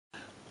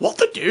What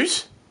the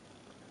deuce?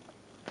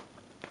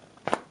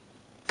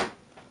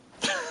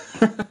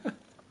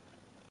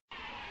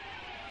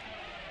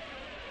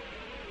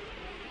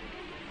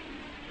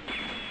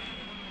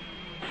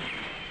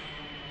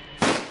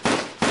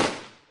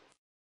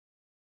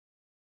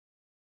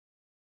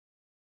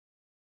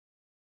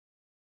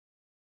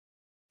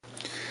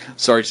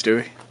 Sorry,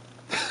 Stewie.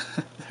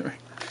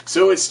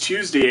 So it's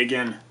Tuesday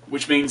again,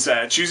 which means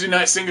Tuesday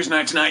night singers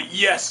night tonight.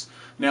 Yes!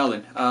 Now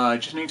then, I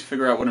just need to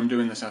figure out what I'm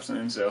doing this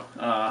afternoon, so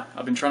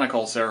I've been trying to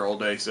call Sarah all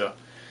day, so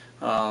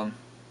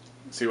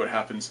see what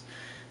happens.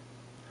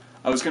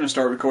 I was going to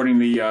start recording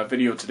the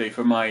video today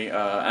for my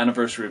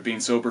anniversary of being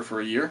sober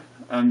for a year,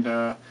 and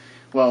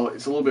well,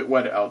 it's a little bit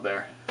wet out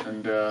there,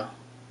 and a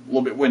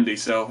little bit windy,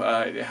 so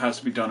it has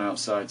to be done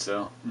outside,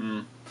 so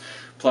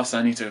plus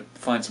I need to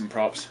find some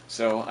props,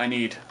 so I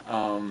need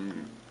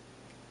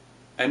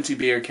empty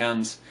beer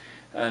cans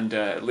and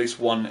at least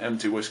one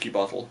empty whiskey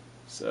bottle.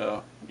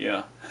 So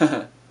yeah,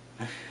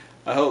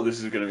 I hope this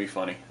is going to be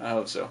funny. I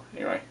hope so.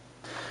 Anyway,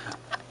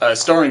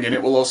 starring in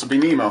it will also be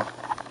Nemo.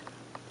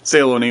 Say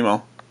hello,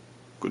 Nemo.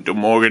 Guten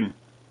Morgen.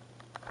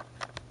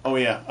 Oh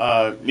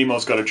yeah,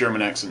 Nemo's got a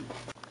German accent.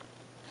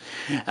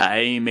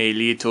 I'm a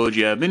little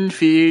German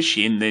fish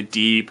in the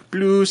deep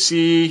blue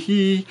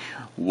sea.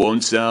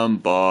 Won't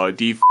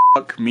somebody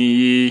fuck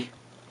me?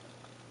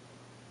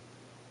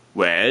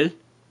 Well,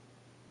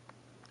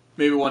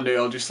 maybe one day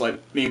I'll just let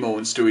Nemo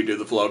and Stewie do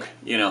the vlog.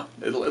 You know,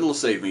 it'll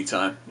save me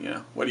time. You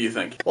know, what do you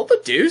think? What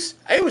the deuce?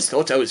 I always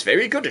thought I was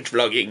very good at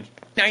vlogging.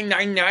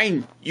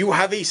 999. You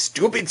have a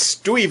stupid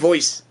Stewie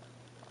voice.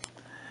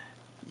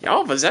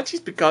 Yeah, but that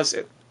is because...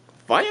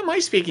 why am I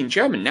speaking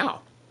German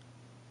now?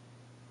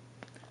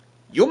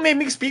 You made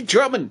me speak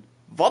German.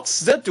 What's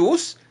the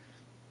deuce?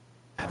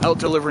 Out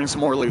delivering some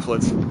more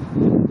leaflets.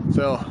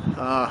 So,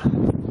 I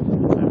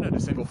haven't had a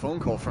single phone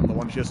call from the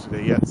ones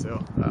yesterday yet,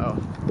 so,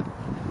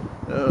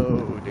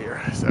 oh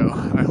dear. So,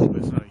 I hope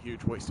it's not a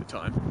huge waste of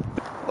time.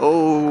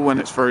 Oh, when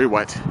it's very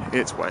wet.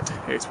 It's wet.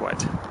 It's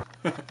wet.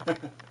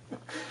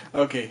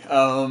 Okay,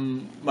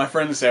 my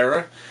friend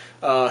Sarah,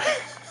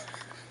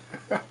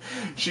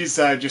 she's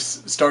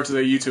just started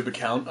a YouTube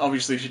account.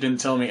 Obviously she didn't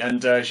tell me,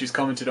 and she's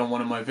commented on one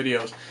of my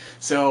videos.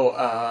 So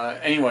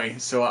anyway,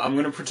 so I'm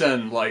gonna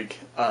pretend like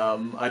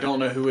I don't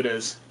know who it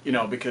is, you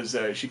know, because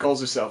she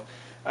calls herself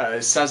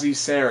Sassy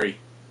Sari,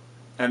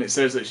 and it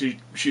says that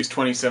she's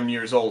 27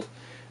 years old,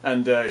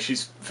 and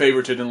she's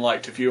favorited and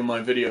liked a few of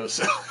my videos.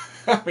 So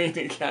I mean,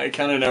 it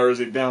kind of narrows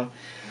it down.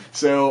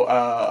 So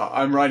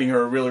I'm writing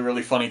her a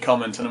really funny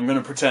comment, and I'm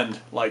gonna pretend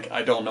like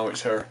I don't know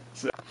it's her.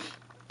 So,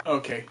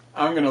 okay,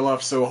 I'm gonna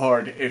laugh so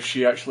hard if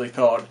she actually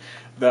thought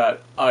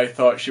that I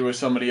thought she was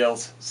somebody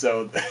else.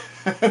 So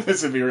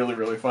this would be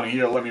really funny.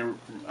 Here, let me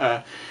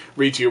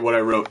read to you what I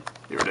wrote.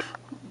 Here it is.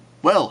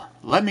 Well,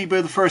 let me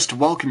be the first to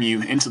welcome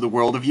you into the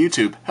world of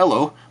YouTube.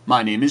 Hello,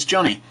 my name is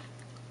Johnny,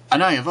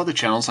 and I have other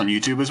channels on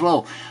YouTube as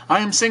well.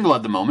 I am single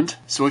at the moment,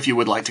 so if you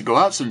would like to go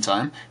out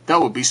sometime,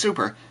 that would be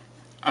super.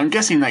 I'm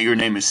guessing that your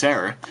name is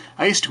Sarah.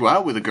 I used to go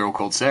out with a girl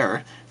called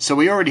Sarah, so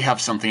we already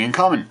have something in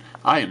common.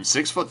 I am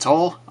 6 foot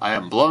tall, I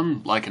am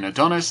blonde like an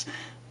Adonis,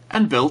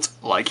 and built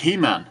like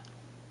He-Man.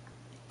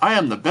 I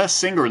am the best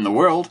singer in the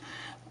world,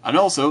 and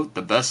also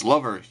the best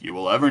lover you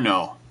will ever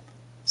know.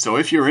 So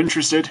if you're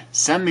interested,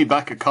 send me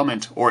back a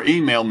comment or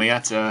email me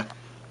at,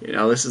 you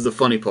know, this is the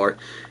funny part,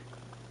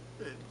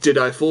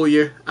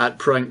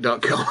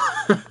 didIfoolYou@prank.com.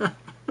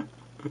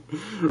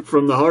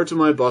 From the heart of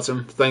my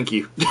bottom, thank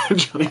you,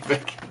 Johnny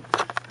Vick.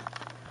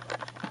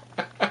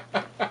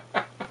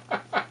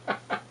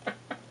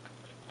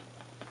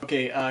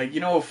 Okay, you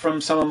know,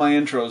 from some of my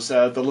intros,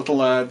 the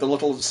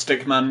little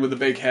stick man with the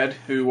big head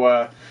who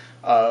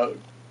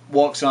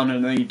walks on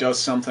and then he does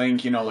something.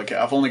 You know, like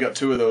I've only got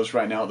 2 of those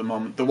right now at the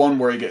moment. The one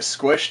where he gets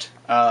squished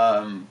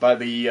by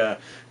the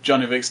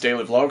Johnny Vick's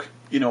daily vlog,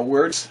 you know,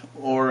 words,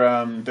 or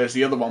there's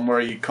the other one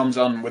where he comes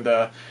on with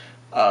a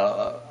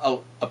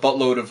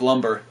buttload of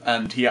lumber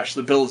and he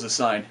actually builds a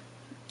sign.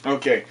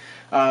 Okay,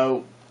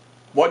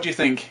 what do you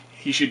think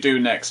he should do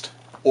next,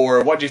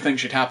 or what do you think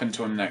should happen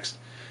to him next?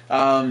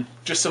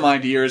 Just some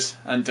ideas,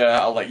 and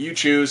I'll let you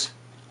choose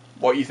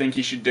what you think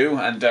he should do,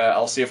 and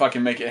I'll see if I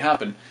can make it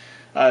happen.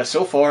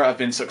 So far I've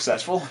been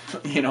successful,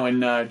 you know,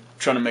 in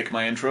trying to make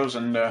my intros,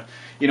 and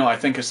you know, I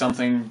think of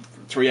something,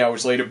 3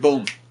 hours later,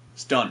 boom,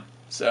 it's done.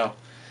 So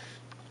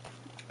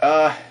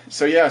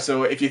yeah,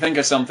 so if you think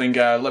of something,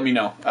 let me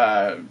know.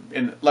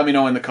 Let me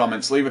know in the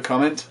comments. Leave a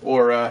comment,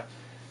 or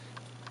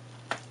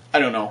I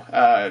don't know.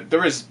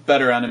 There is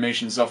better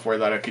animation software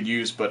that I could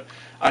use, but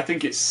I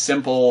think it's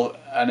simple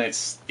and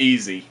it's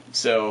easy.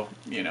 So,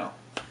 you know,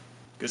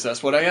 because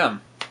that's what I am.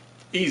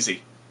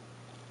 Easy.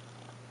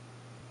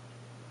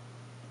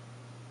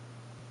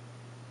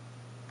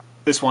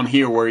 This one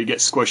here where he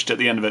gets squished at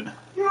the end of it.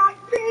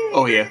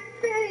 Oh yeah.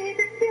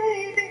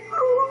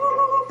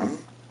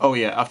 Oh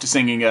yeah, after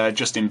singing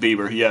Justin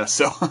Bieber, yeah,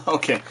 so,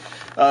 okay.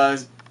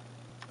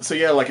 So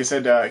yeah, like I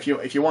said,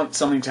 if you want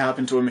something to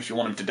happen to him, if you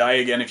want him to die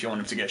again, if you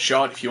want him to get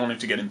shot, if you want him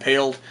to get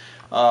impaled,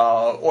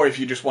 or if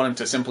you just want him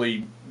to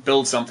simply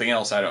build something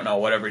else. I don't know,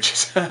 whatever.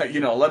 Just you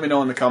know, let me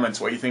know in the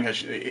comments what you think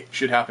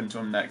should happen to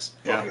him next.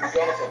 Yeah,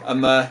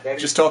 I'm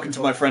just talking to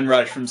my friend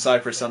Raj from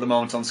Cyprus at the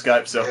moment on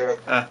Skype. So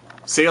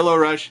say hello,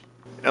 Raj.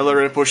 Hello,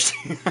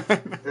 Pushti.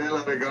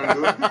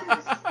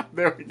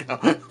 There we go.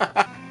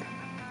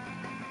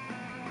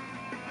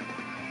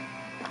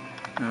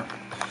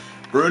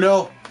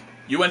 Bruno,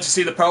 you went to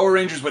see the Power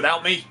Rangers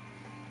without me?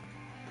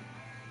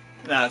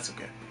 Nah, that's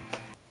okay.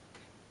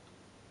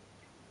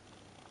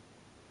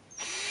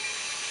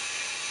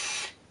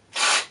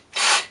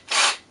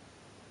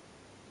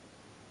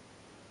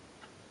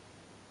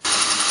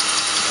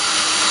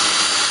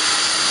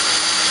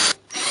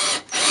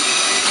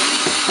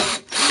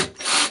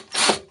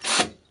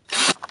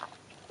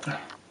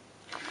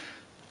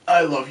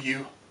 I love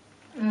you.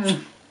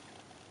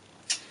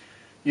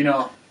 You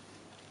know,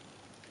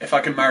 if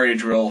I could marry a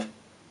drill,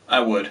 I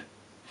would.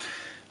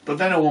 But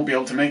then I won't be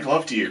able to make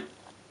love to you.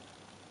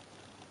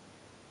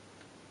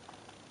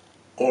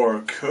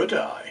 Or could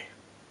I?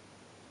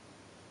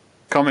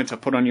 Comment I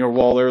put on your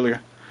wall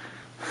earlier.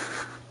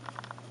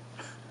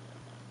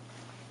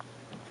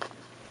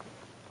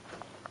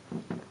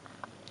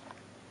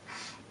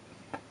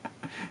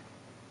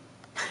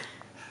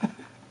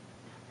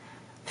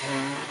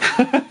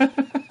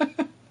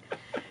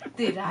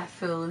 Did I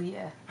fool you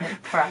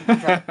at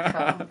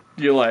prank.com?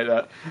 Do you like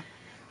that?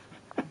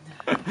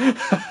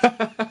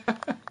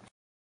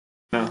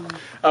 No.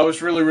 I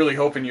was really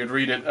hoping you'd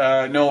read it.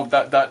 No,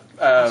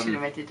 I should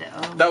have read it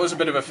all. that was a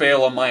bit of a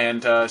fail on my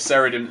end.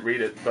 Sarah didn't read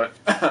it, but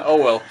oh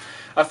well.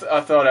 I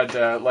thought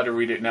I'd let her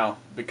read it now,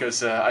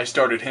 because I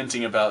started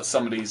hinting about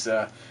somebody's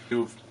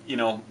you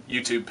know,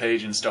 YouTube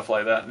page and stuff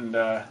like that,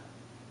 and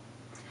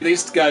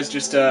these guys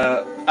just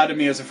added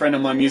me as a friend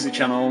on my music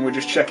channel, and we're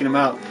just checking them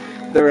out.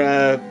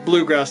 They're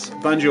bluegrass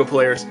banjo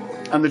players,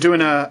 and they're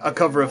doing a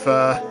cover of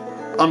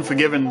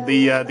Unforgiven,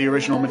 the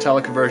original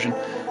Metallica version.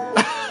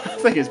 I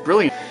think it's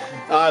brilliant.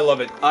 I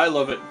love it. I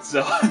love it. So,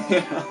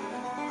 yeah.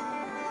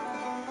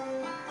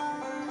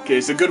 Okay,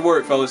 so good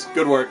work, fellas.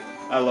 Good work.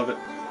 I love it.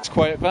 It's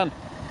quiet van.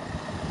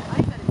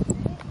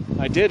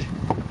 I did.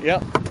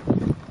 Yeah.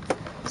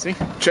 See?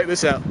 Check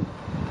this out.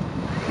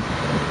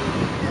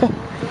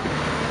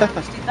 How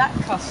much did that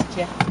cost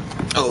you?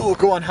 Oh,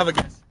 go on, have a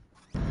guess.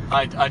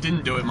 I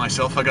didn't do it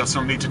myself. I got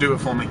somebody to do it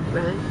for me.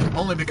 Right.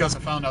 Only because I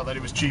found out that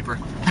it was cheaper.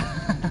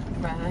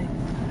 Right.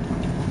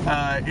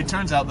 It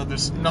turns out that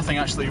there's nothing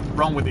actually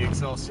wrong with the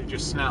exhaust. It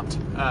just snapped.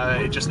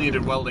 It just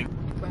needed welding.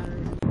 Right.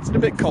 It's a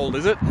bit cold,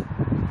 is it?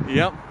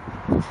 Yep.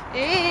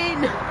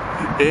 In!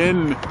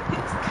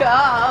 It's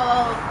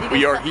Cold!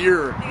 We are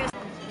here!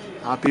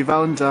 Happy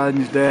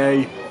Valentine's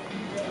Day!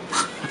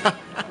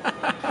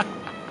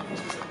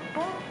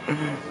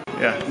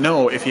 Yeah,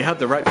 no, if you had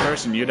the right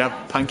person, you'd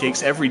have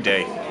pancakes every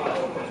day.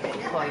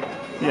 Quite.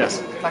 Yes.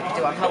 If I could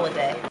do on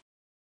holiday.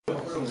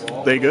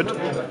 They good?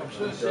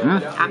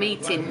 I'm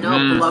eating, no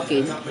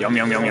blogging. Yum,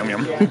 yum, yum, yum,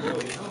 yum.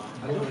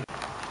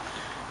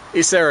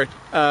 Hey, Sarah,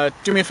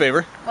 do me a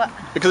favour. What?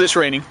 Because it's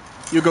raining,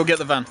 you go get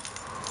the van.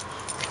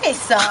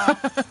 Piss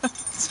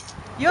off!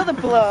 You're the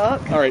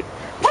bloke. Alright.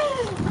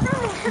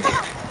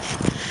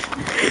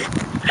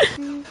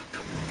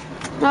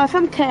 No, if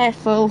I'm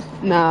careful.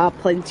 Nah,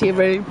 plenty of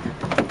room.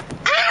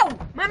 Ow!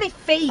 My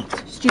feet!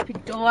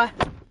 Stupid door.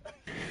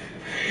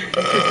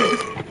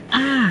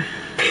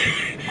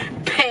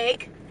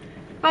 Pig!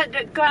 Right,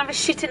 go and have a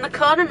shit in the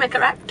corner and make a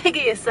right pig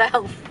of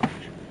yourself.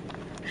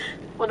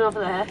 One over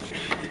there.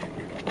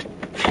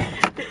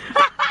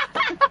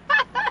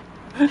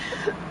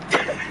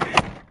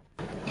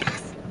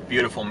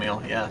 Beautiful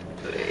meal, yeah.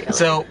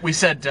 So we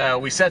set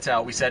out, we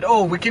said,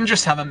 oh, we can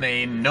just have a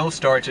main, no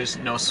starters,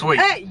 no sweet.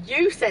 Hey,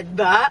 you said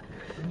that.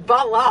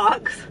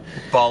 Bollocks.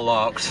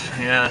 Bollocks,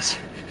 yes.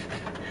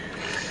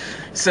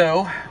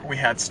 So we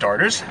had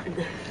starters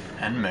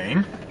and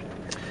main.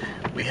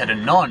 We had a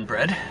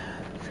non-bread.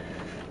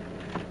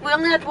 We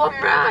only had one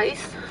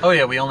rice. Oh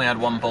yeah, we only had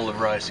one bowl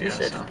of rice, yeah. You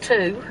said So.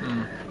 two.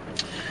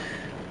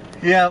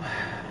 Yeah.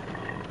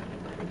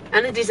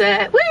 And a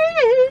dessert. Whee!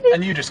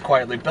 And you just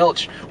quietly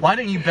belch. Why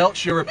don't you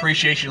belch your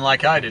appreciation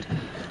like I did?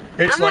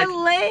 It's I'm like, a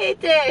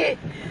lady.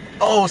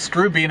 oh,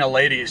 screw being a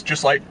lady. It's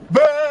just like,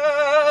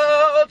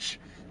 belch!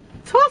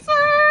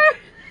 Tosser!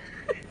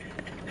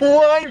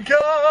 Wine go!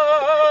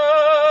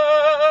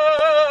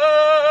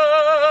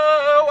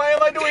 Why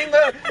am I doing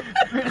the...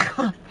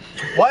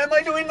 Why am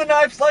I doing the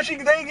knife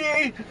slashing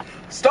thingy?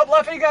 Stop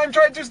laughing, I'm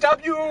trying to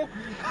stop you!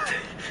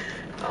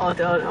 Oh,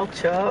 don't, I'll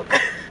choke.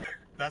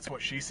 That's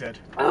what she said.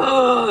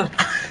 Oh.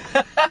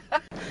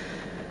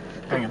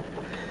 Hang on.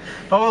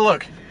 Oh,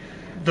 look.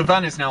 The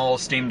van is now all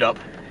steamed up.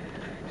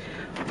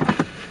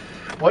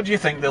 What do you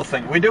think they'll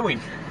think we're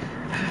doing?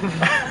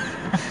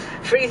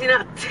 Freezing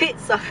our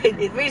tits off in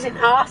it, freezing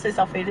arses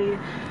off in here.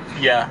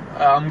 Yeah,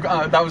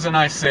 that was a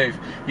nice save.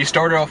 You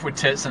started off with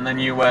tits and then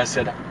you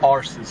said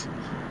arses.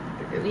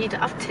 You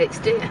don't have tits,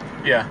 do you?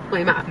 Yeah.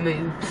 Well, you might have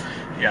moobs.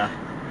 Yeah.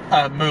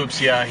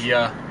 Moobs, yeah.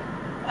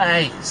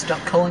 Hey, stop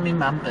calling me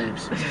man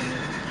boobs.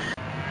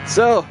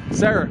 So,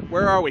 Sarah,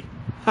 where are we?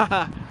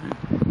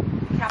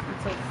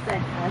 capital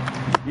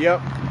centre. Yep,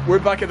 we're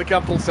back at the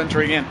capital centre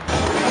again.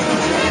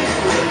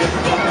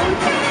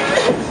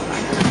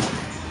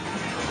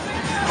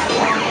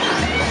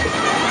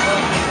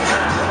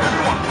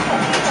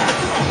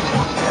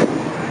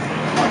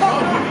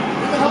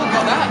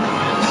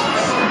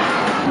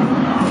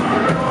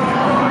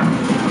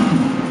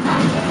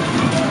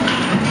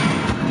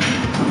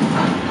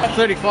 At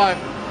 35, I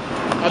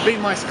beat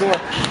my score.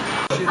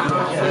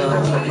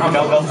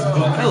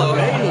 Hello,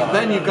 hey,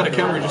 Ben, you've got a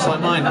camera just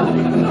like mine.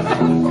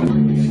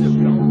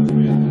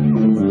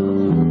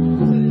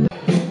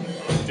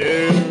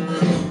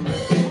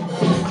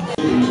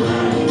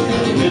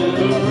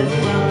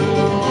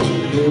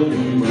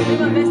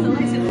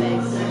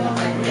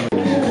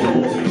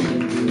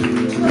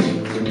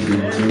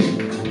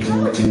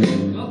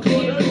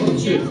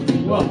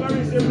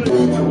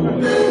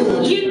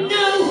 You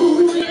know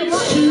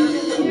it's true.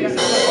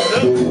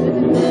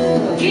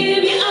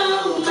 Give you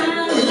all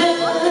my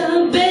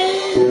love,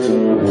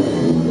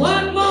 babe.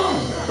 What more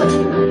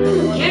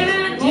can I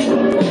do?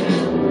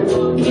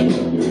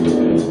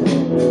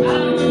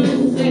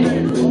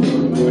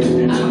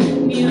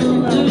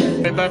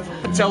 Hey Beth,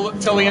 tell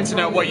the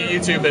internet what your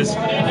YouTube is.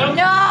 No!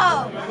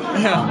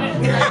 Yeah.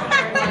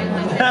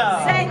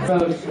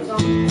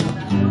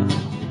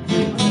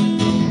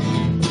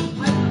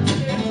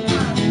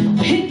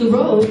 Hit the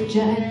road,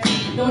 Jack.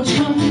 Don't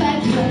you come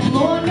back no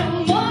more, no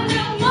more,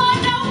 no more,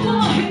 no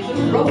more. Hit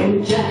the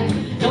road, Jack.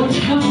 Don't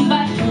you come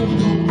back no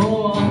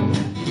more.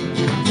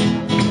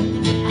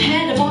 I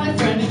had a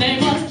boyfriend, his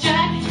name was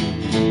Jack.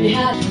 He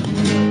had.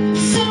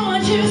 So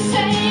won't you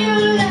say you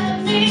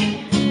love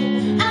me?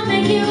 I'll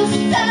make you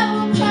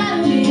so proud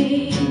of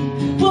me.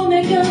 We'll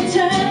make a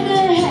turn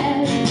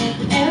ahead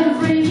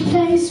every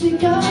place we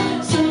go.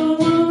 So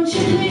won't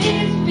you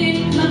please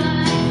be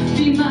my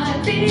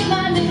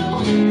little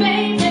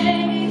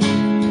baby?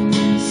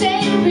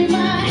 Say you'll be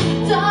my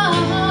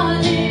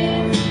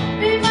darling,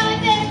 be my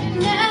baby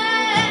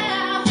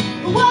now.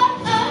 Whoa,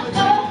 oh,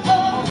 oh,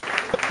 oh.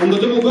 On the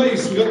double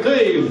bass, we got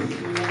Dave.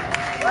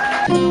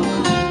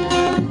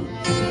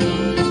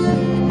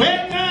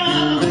 Well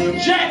now,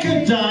 Jack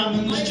of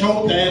Diamonds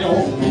told that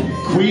old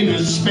Queen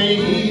of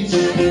Spades.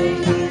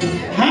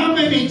 How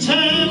many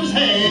times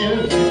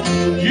have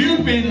you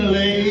been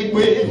laid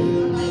with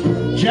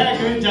Jack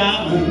of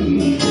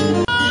Diamonds?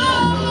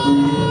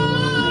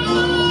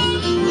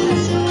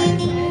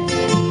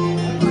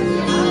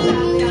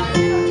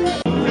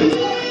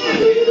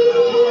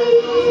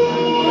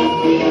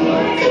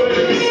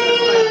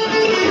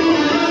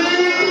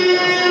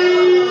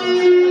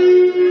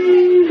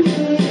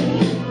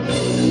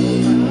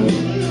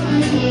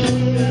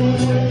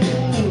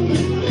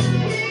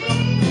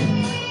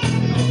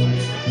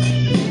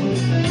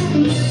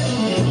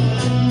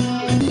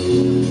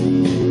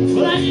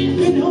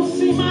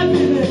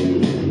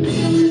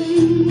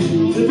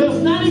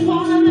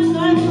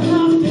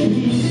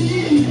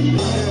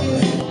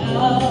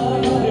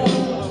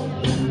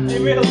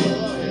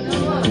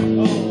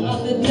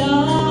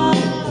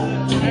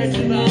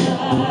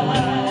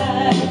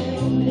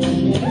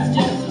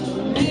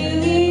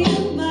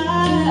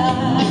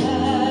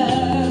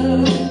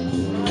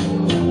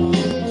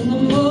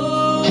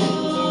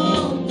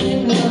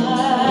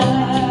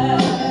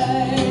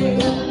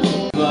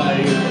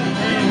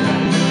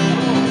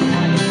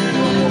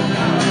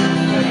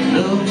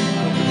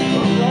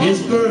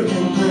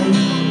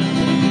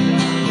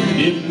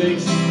 It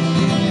makes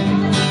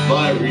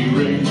fiery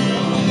rain.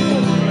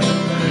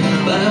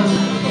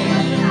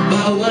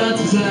 My wild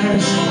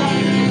desires, I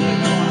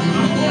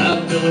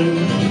fell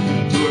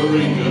into a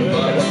ring of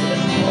fire.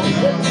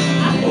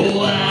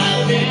 Oh, I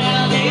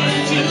fell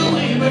into a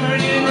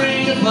burning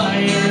ring of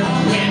fire.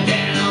 Went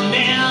down,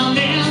 down,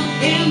 down,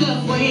 and the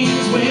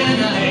flames went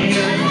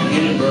higher.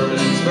 And it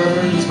burns,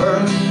 burns,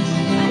 burns.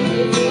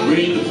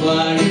 Ring of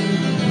fire,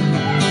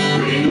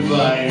 ring of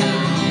fire.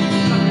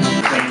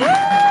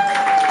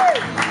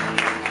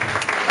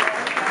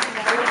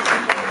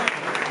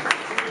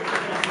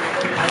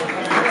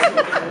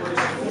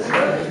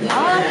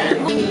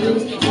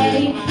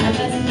 Hey, I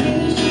got some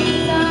new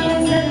shoes on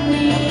and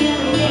suddenly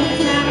everything's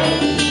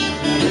nice.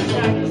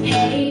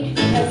 Hey, I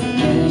got some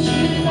new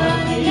shoes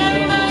on and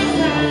everybody's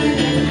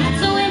nice.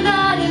 So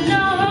everybody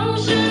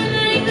knows should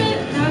make good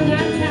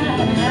contact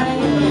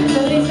time. So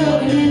he's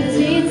soaking in the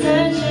sweet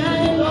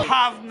sunshine.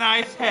 Have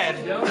nice head.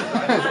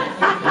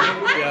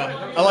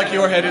 Yeah, I like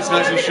your head, it's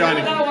nice and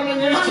shiny.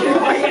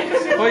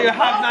 Well, you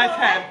have nice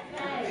head.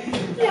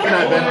 Good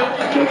night, Ben.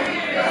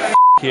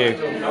 You.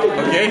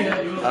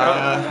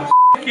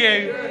 Okay. You.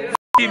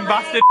 F***ing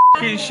bastard.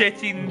 F***ing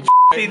shitting.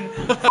 F***ing.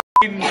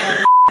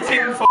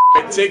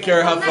 F***ing. Take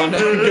care, have fun.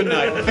 Good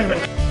night.